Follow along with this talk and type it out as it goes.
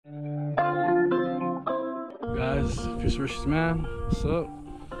Guys, Fish vs. Man, what's up?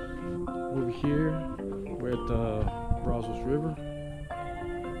 Over here, we're at the Brazos River,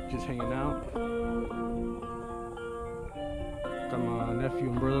 just hanging out. Got my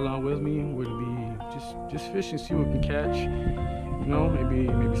nephew and brother-in-law with me. We're gonna be just fishing, see what we can catch. You know, maybe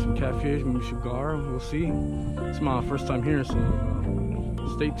some catfish, maybe some gar. We'll see. It's my first time here, so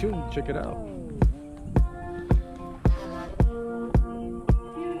stay tuned. Check it out.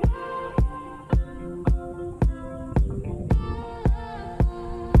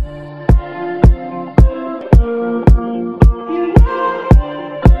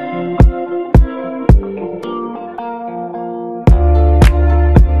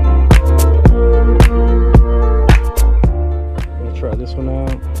 Try this one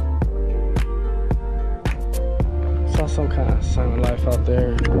out. Saw some kind of sign of life out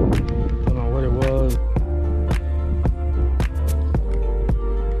there. Don't know what it was.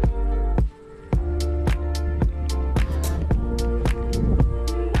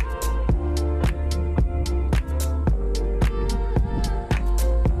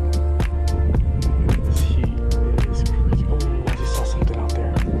 This heat is crazy. Oh, I just saw something out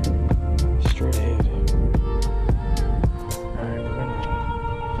there. Straight ahead.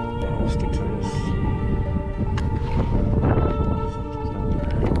 Stick to this.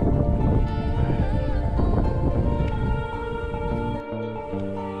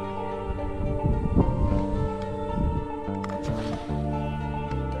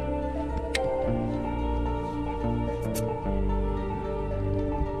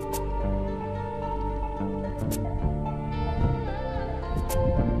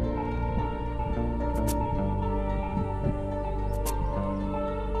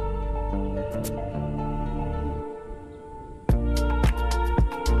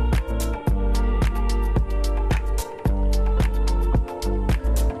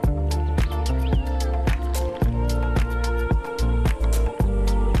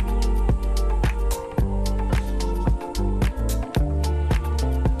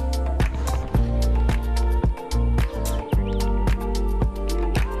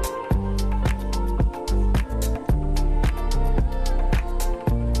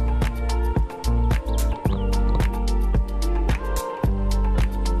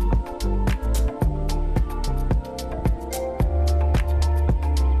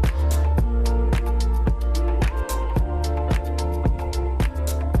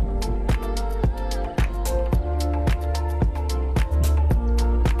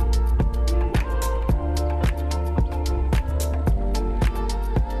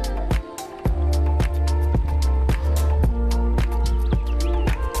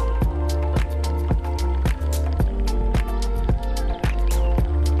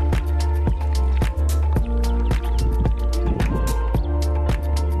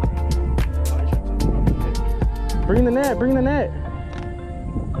 Bring the net, bring the net.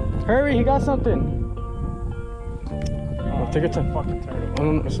 Hurry, he got something. Oh, take your time. Fucking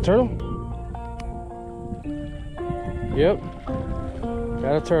turtle. It's a turtle? Yep.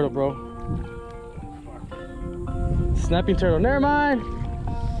 Got a turtle, bro. Snapping turtle. Never mind.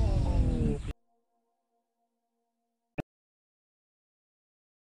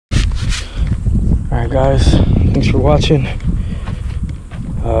 Alright, guys. Thanks for watching.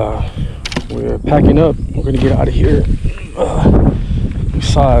 We're packing up. We're gonna get out of here. We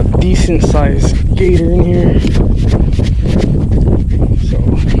saw a decent sized gator in here, so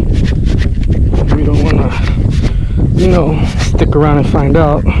we don't wanna, you know, stick around and find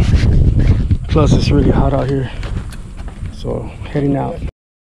out. Plus it's really hot out here, so heading out.